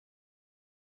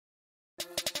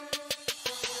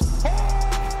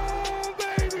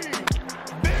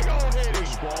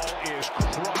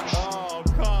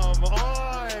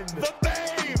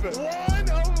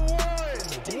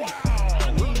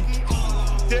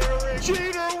Derek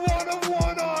Jeter,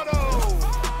 1/1 auto.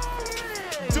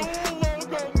 Dual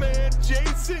logo man,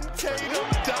 Jason Tatum,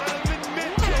 Donovan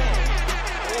Mitchell.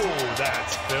 Oh,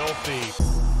 that's filthy.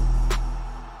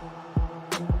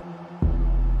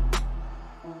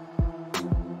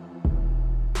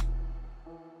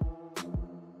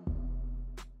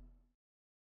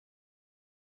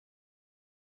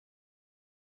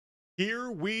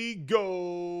 Here we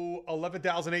go.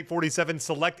 11,847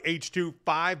 select H2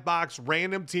 5-box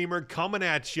random teamer coming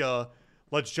at you.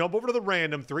 Let's jump over to the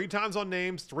random. 3 times on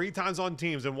names, 3 times on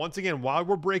teams. And once again, while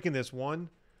we're breaking this,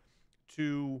 1,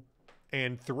 2,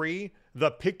 and 3, the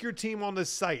pick your team on the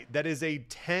site. That is a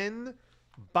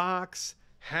 10-box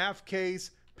half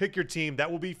case pick your team. That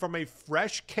will be from a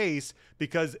fresh case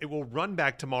because it will run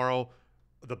back tomorrow,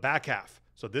 the back half.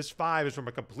 So this 5 is from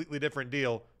a completely different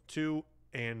deal. 2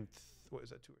 and what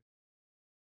is that? 2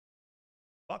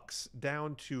 Bucks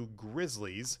down to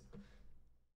Grizzlies.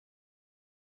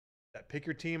 That pick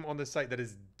your team on the site, that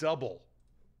is double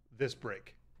this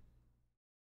break.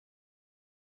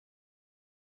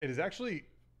 It is actually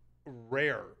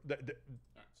rare.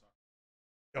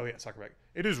 Oh yeah, soccer bag.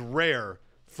 It is rare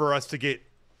for us to get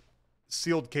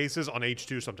sealed cases on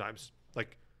H2 sometimes.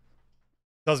 Like,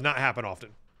 does not happen often.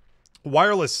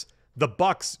 Wireless, the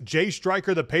Bucks, Jay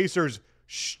Stryker, the Pacers,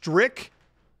 Strick,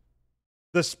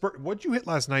 the Spurs. What'd you hit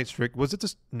last night, Strick? Was it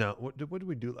this? No. What did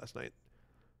we do last night?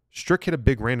 Strick hit a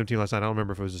big random team last night. I don't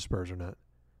remember if it was the Spurs or not.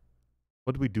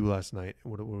 What did we do last night?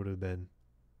 What would it have been?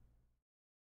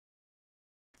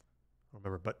 I don't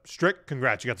remember. But Strick,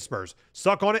 congrats. You got the Spurs.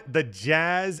 Suck on it. The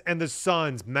Jazz and the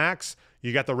Suns. Max,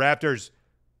 you got the Raptors.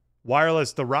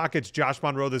 Wireless, the Rockets. Josh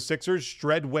Monroe, the Sixers.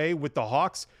 Shredway with the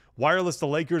Hawks. Wireless, the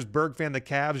Lakers. Bergfan, the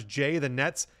Cavs. Jay, the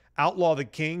Nets. Outlaw, the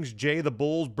Kings. Jay, the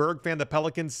Bulls. Bergfan, the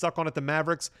Pelicans. Suck on it, the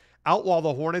Mavericks. Outlaw,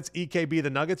 the Hornets. EKB, the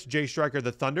Nuggets. Jay Stryker,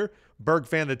 the Thunder.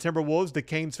 Bergfan, the Timberwolves. The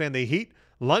Canes fan, the Heat.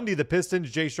 Lundy, the Pistons.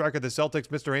 Jay Stryker, the Celtics.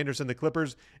 Mr. Anderson, the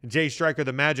Clippers. Jay Stryker,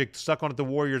 the Magic. Suck on it, the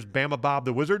Warriors. Bama Bob,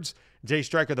 the Wizards. Jay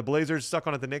Stryker, the Blazers. Suck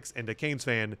on it, the Knicks. And the Canes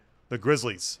fan, the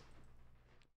Grizzlies.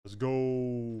 Let's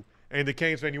go. And the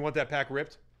Canes fan, you want that pack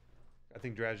ripped? I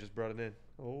think Draz just brought it in.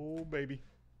 Oh, baby.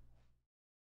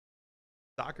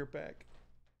 Soccer pack.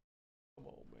 Come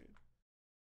on, man.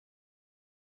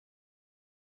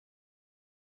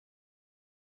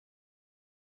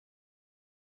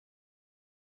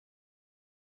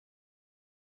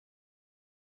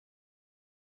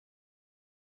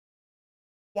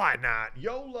 Why not?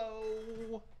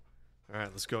 YOLO. All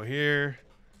right, let's go here.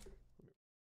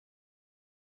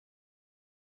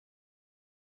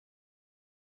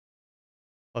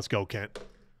 Let's go, Kent.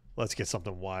 Let's get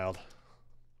something wild.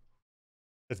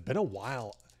 It's been a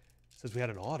while since we had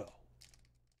an auto.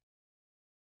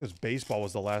 Because baseball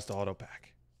was the last auto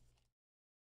pack.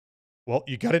 Well,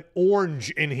 you got an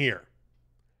orange in here.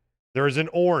 There is an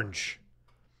orange.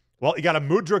 Well, you got a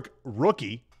Mudryk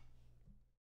rookie.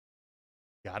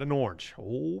 Got an orange.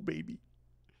 Oh, baby.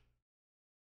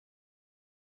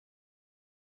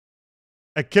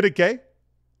 A Kitake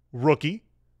rookie.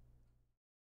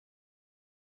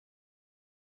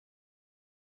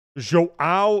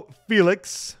 Joao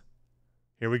Felix.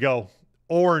 Here we go.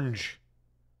 Orange.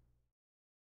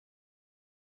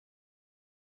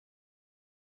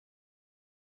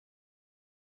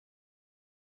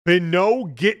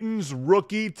 Beno Gittins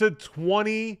rookie to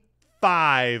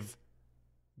 25.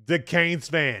 The Canes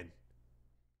fan.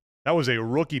 That was a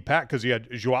rookie pack because you had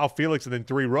Joao Felix and then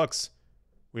 3 rooks.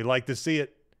 We like to see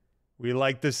it. We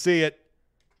like to see it.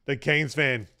 The Canes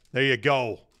fan. There you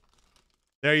go.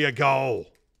 There you go.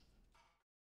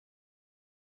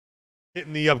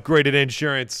 Hitting the upgraded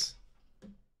insurance.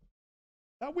 That's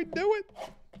how we do it.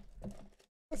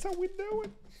 That's how we do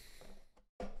it.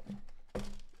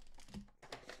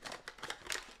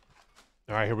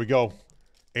 All right, here we go.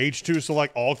 H2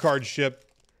 select all cards ship.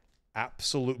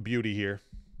 Absolute beauty here.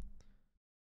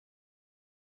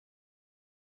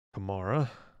 Kamara.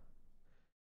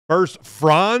 First,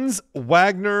 Franz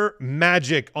Wagner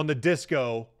Magic on the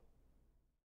disco.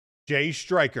 Jay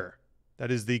Stryker.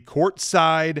 That is the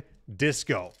courtside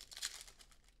disco.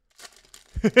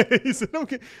 He said,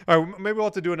 okay. All right, maybe we'll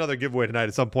have to do another giveaway tonight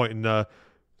at some point and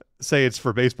say it's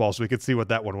for baseball so we could see what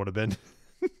that one would have been.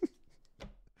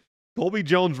 Colby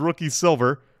Jones, rookie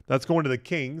silver. That's going to the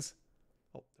Kings.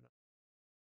 Oh.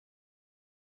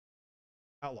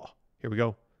 Outlaw. Here we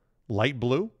go. Light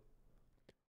blue.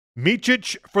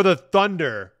 Micic for the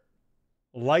Thunder.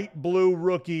 Light blue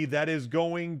rookie. That is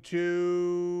going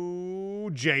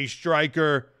to Jay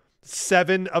Stryker.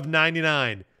 7 of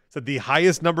 99. So the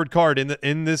highest numbered card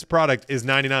in this product is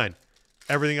 99.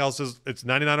 Everything else it's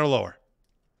 99 or lower.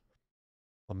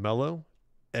 LaMelo.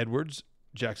 Edwards,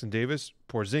 Jackson Davis,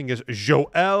 Porzingis,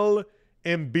 Joel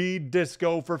Embiid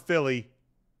disco for Philly.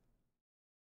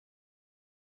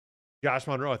 Josh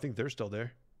Monroe, I think they're still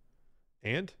there.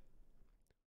 And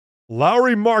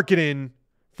Lowry Markkanen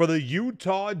for the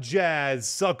Utah Jazz.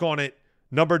 Suck on it.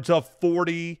 Numbered to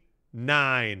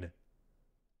 49.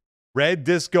 Red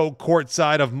disco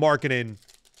courtside of Markkanen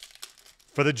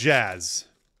for the Jazz.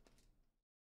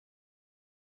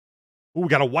 Ooh, we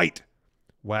got a white.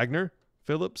 Wagner,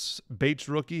 Phillips, Bates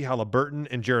rookie, Halliburton,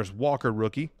 and Jarris Walker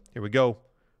rookie. Here we go.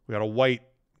 We got a white.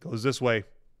 Goes this way.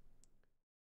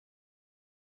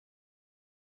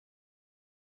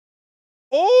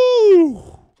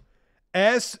 Oh!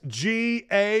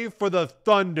 SGA for the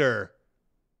Thunder.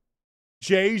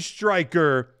 Jay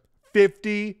Stryker,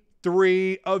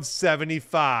 53 of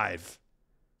 75.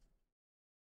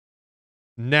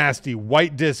 Nasty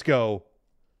white disco.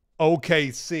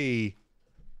 OKC.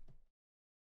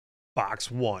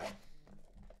 Box 1.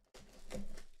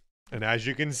 And as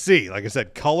you can see, like I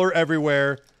said, color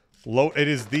everywhere. Low. It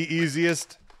is the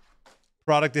easiest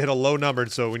product to hit a low number.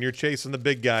 So when you're chasing the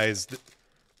big guys,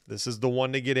 this is the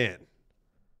one to get in.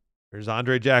 There's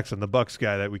Andre Jackson, the Bucks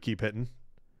guy that we keep hitting.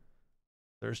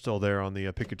 They're still there on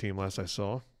the pick your team last I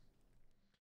saw.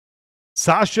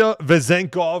 Sasha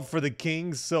Vezenkov for the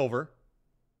Kings, silver.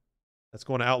 That's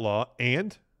going to Outlaw.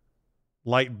 And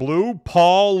light blue,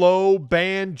 Paulo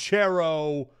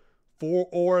Banchero for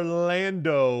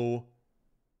Orlando.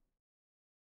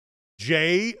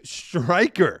 Jay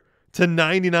Stryker to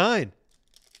 99.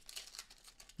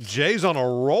 Jay's on a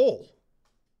roll.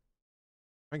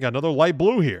 I got another light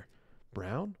blue here.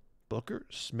 Brown, Booker,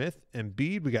 Smith,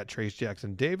 Embiid. We got Trace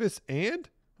Jackson Davis and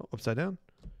upside down.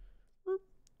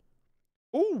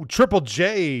 Ooh, Triple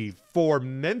J for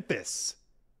Memphis.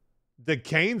 The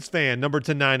Canes fan, number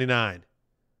to 99.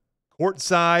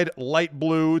 Courtside, light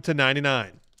blue to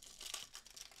 99.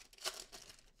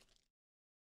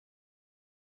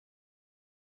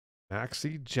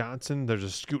 Maxey Johnson. There's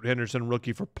a Scoot Henderson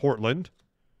rookie for Portland.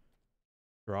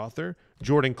 Author.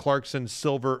 Jordan Clarkson,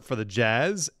 silver for the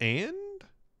Jazz. And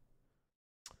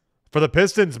for the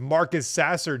Pistons, Marcus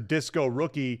Sasser, disco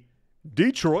rookie,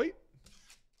 Detroit.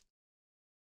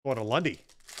 Going to Lundy.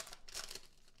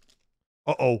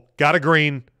 Uh-oh. Got a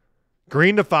green.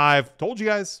 Green to 5. Told you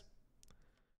guys.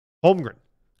 Holmgren,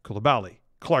 Koulibaly,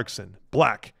 Clarkson,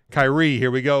 Black, Kyrie.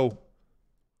 Here we go.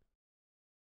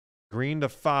 Green to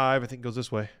 5. I think it goes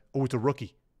this way. Oh, it's a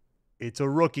rookie. It's a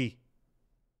rookie.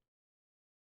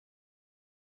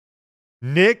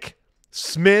 Nick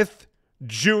Smith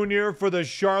Jr. for the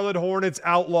Charlotte Hornets,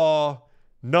 outlaw,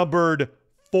 numbered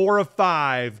 4 of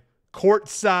 5,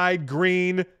 courtside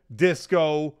green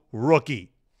disco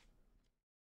rookie.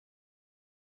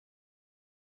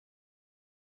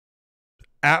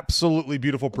 Absolutely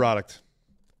beautiful product.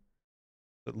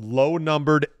 Low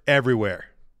numbered everywhere.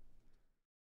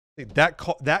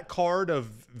 That card of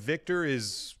Victor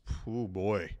is, oh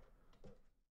boy.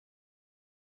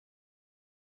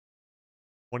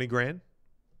 20 grand?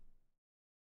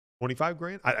 25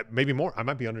 grand? Maybe more. I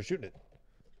might be undershooting it.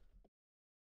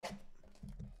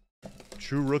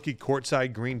 True rookie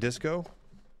courtside green disco.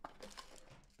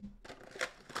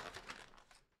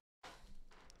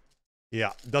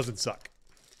 Yeah, doesn't suck.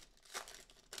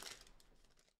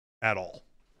 At all.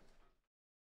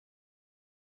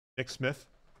 Nick Smith.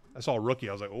 I saw a rookie.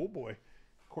 I was like, oh boy.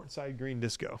 Courtside green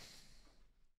disco.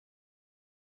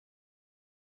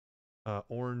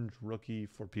 Orange rookie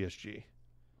for PSG.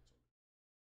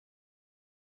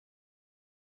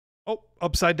 Oh,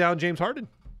 upside down James Harden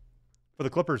for the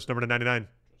Clippers, number 99.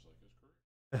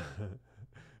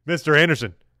 Mr.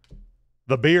 Anderson,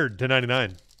 the beard to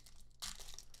 99. I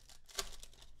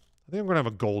think I'm going to have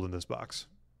a gold in this box.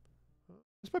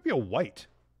 This might be a white.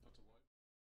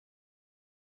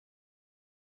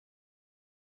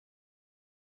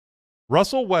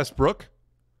 Russell Westbrook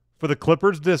for the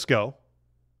Clippers disco.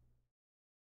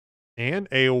 And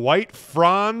a white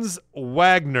Franz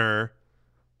Wagner,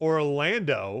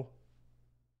 Orlando.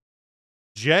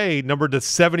 J, numbered to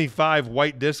 75,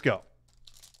 white disco.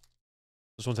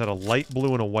 This one's had a light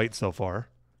blue and a white so far.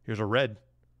 Here's a red.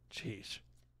 Jeez.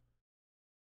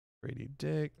 Grady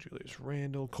Dick, Julius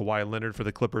Randle, Kawhi Leonard for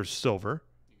the Clippers, silver.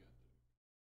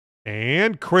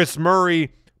 And Chris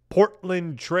Murray,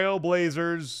 Portland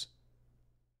Trailblazers.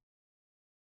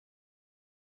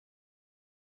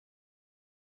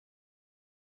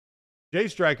 Jay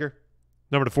Stryker,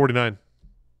 number to 49.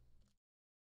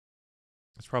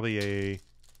 It's probably a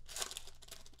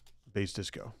base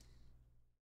disco.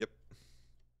 Yep.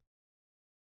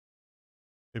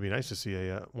 It'd be nice to see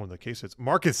a one of the case hits.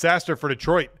 Marcus Sasser for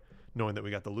Detroit, knowing that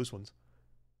we got the loose ones.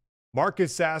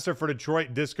 Marcus Sasser for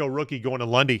Detroit, disco rookie going to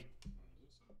Lundy.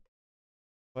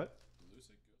 What?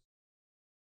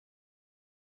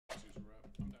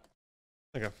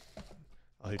 Okay.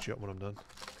 I'll hit you up when I'm done.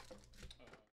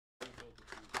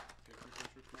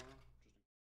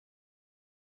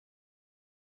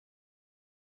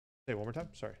 Say it one more time.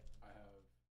 Sorry.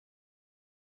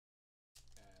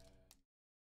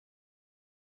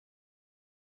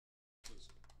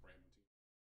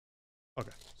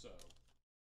 Okay.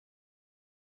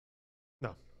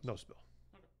 No spill.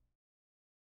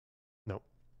 No.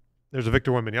 There's a Victor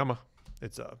Wembanyama.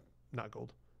 It's not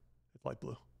gold. It's light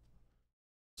blue.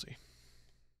 Let's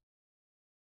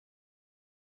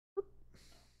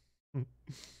see.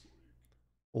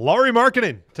 Laurie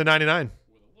Markkinen to 99.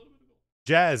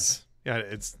 Jazz. Yeah,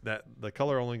 it's that the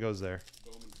color only goes there.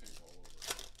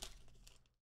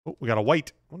 Oh, we got a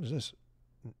white. What is this?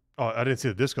 Oh, I didn't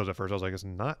see the discos at first. I was like, it's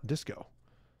not disco.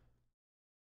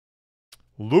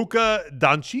 Luka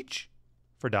Doncic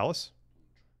for Dallas.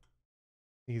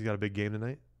 He's got a big game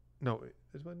tonight. No,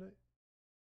 is it tonight?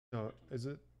 No, is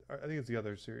it? I think it's the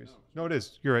other series. No, it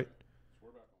is. You're right.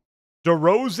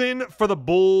 DeRozan for the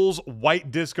Bulls.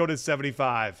 White disco to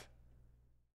 75.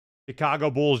 Chicago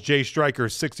Bulls. Jay Stryker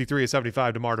 63 of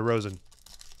 75. DeMar DeRozan.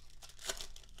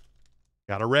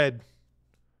 Got a red.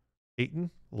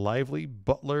 Ayton, Lively,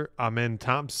 Butler, Amen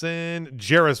Thompson,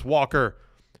 Jarris Walker.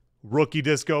 Rookie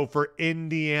disco for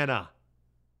Indiana.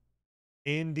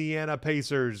 Indiana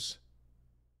Pacers.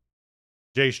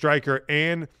 Jay Stryker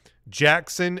and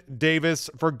Jackson Davis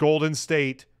for Golden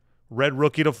State. Red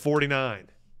rookie to 49.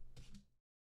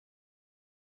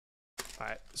 All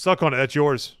right. Suck on it. That's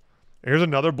yours. Here's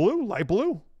another blue. Light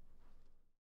blue.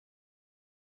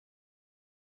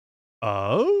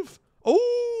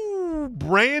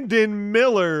 Brandon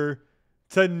Miller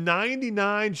to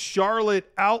 99.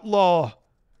 Charlotte Outlaw.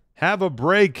 Have a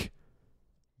break.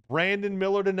 Brandon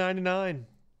Miller to 99.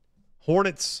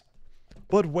 Hornets.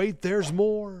 But wait, there's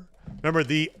more. Remember,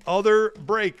 the other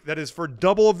break that is for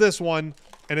double of this one,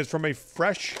 and it's from a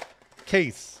fresh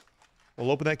case.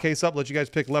 We'll open that case up, let you guys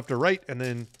pick left or right, and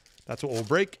then that's what we'll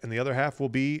break, and the other half will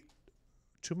be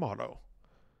tomorrow.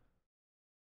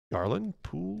 Garland,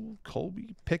 Poole,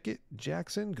 Colby, Pickett,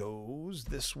 Jackson goes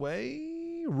this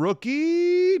way.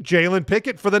 Rookie, Jalen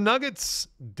Pickett for the Nuggets.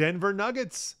 Denver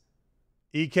Nuggets.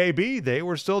 EKB, they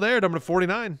were still there, number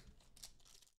 49.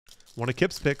 One of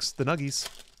Kip's picks, the Nuggies.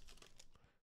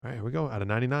 All right, here we go. Out of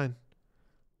 99.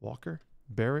 Walker,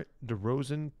 Barrett,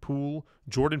 DeRozan, Poole,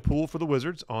 Jordan Poole for the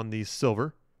Wizards on the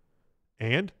silver.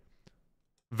 And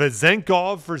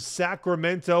Vezenkov for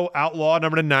Sacramento, Outlaw,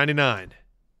 number 99.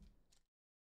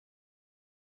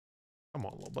 Come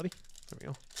on, little buddy. There we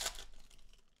go.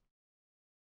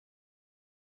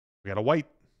 We got a white.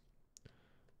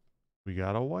 We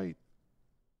got a white.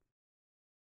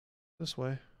 This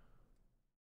way.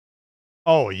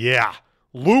 Oh, yeah.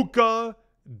 Luka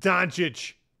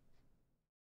Doncic.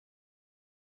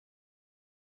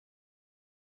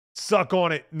 Suck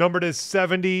on it. Number to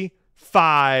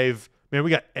 75. Man, we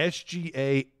got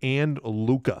SGA and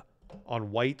Luka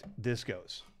on white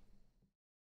discos.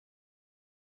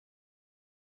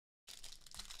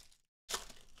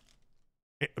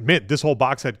 Man, this whole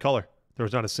box had color. There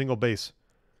was not a single base.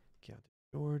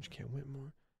 George, Cam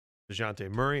Whitmore.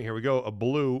 DeJounte Murray. Here we go. A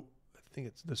blue. I think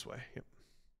it's this way. Yep.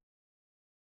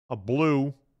 A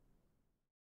blue.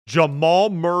 Jamal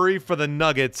Murray for the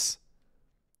Nuggets.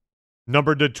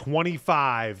 Number to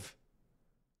 25.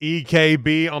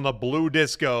 EKB on the blue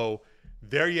disco.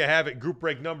 There you have it. Group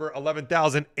break number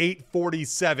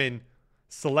 11,847.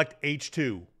 Select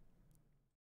H2.